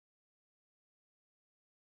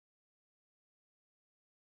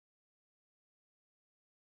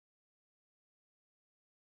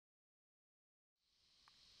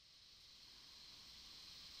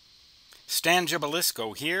Stan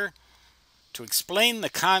Gibilisco here to explain the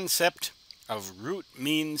concept of root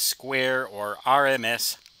mean square, or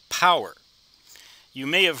RMS power. You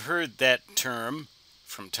may have heard that term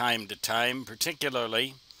from time to time,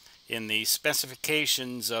 particularly in the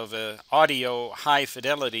specifications of an audio high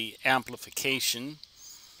fidelity amplification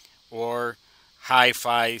or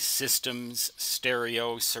hi-fi systems,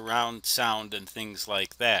 stereo, surround sound, and things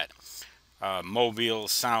like that. Mobile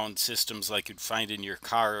sound systems like you'd find in your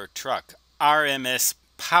car or truck. RMS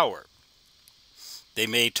power. They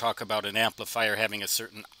may talk about an amplifier having a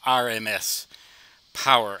certain RMS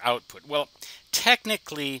power output. Well,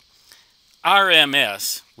 technically,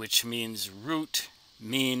 RMS, which means root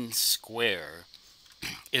mean square,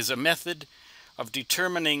 is a method of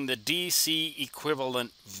determining the DC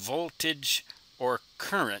equivalent voltage or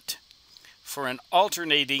current for an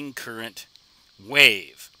alternating current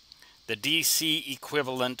wave. The DC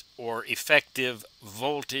equivalent or effective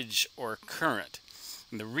voltage or current.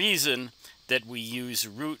 And the reason that we use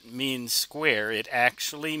root mean square, it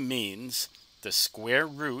actually means the square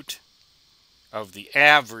root of the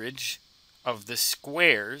average of the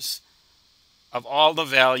squares of all the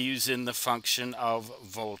values in the function of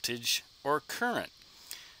voltage or current.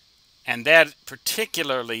 And that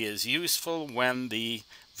particularly is useful when the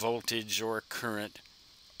voltage or current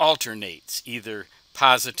alternates, either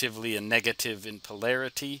positively and negative in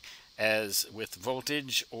polarity, as with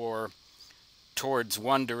voltage, or towards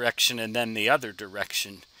one direction and then the other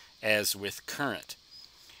direction, as with current.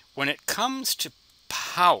 When it comes to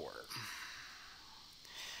power,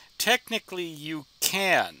 technically you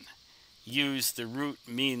can use the root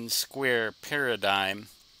mean square paradigm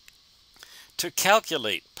to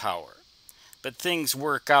calculate power, but things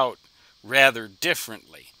work out rather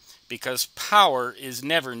differently, because power is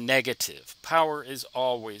never negative. Power is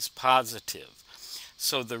always positive.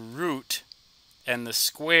 So the root and the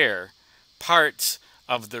square parts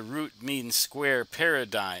of the root mean square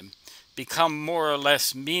paradigm become more or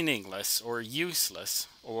less meaningless or useless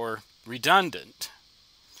or redundant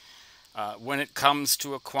when it comes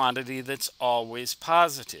to a quantity that's always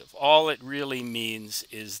positive. All it really means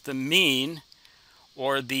is the mean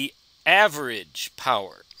or the average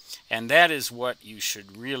power. And that is what you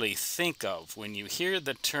should really think of when you hear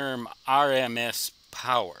the term RMS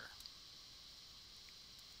power.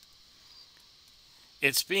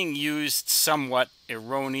 It's being used somewhat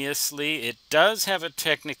erroneously. It does have a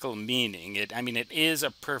technical meaning. It is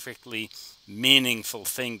a perfectly meaningful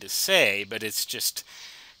thing to say, but it's just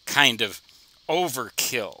kind of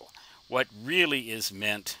overkill. What really is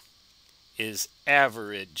meant is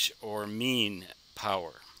average or mean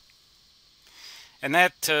power. And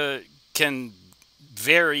that can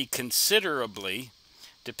vary considerably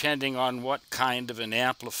depending on what kind of an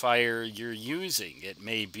amplifier you're using. It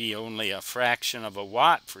may be only a fraction of a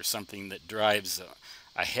watt for something that drives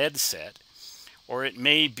a headset, or it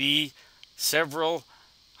may be several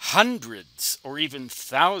hundreds or even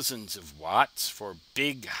thousands of watts for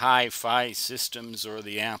big hi-fi systems or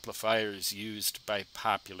the amplifiers used by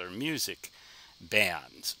popular music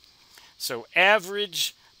bands. So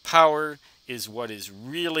average power is what is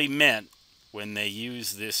really meant when they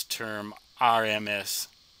use this term RMS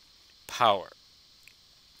power.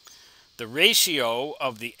 The ratio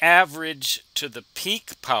of the average to the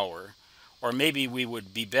peak power, or maybe we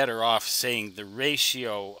would be better off saying the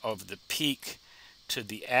ratio of the peak to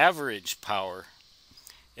the average power,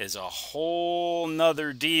 is a whole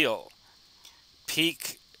nother deal.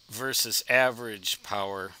 Peak versus average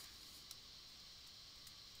power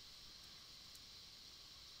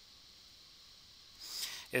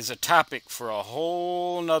is a topic for a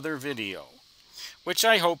whole nother video, which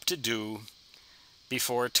I hope to do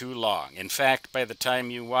before too long. In fact, by the time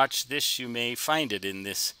you watch this, you may find it in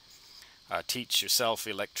this Teach Yourself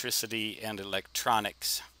Electricity and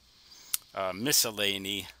Electronics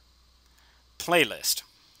miscellany playlist.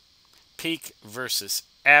 Peak versus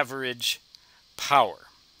average power.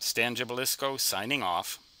 Stan Gibilisco signing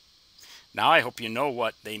off. Now I hope you know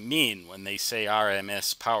what they mean when they say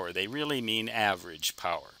RMS power. They really mean average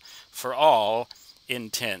power for all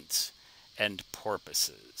intents and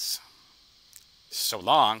purposes. So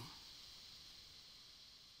long.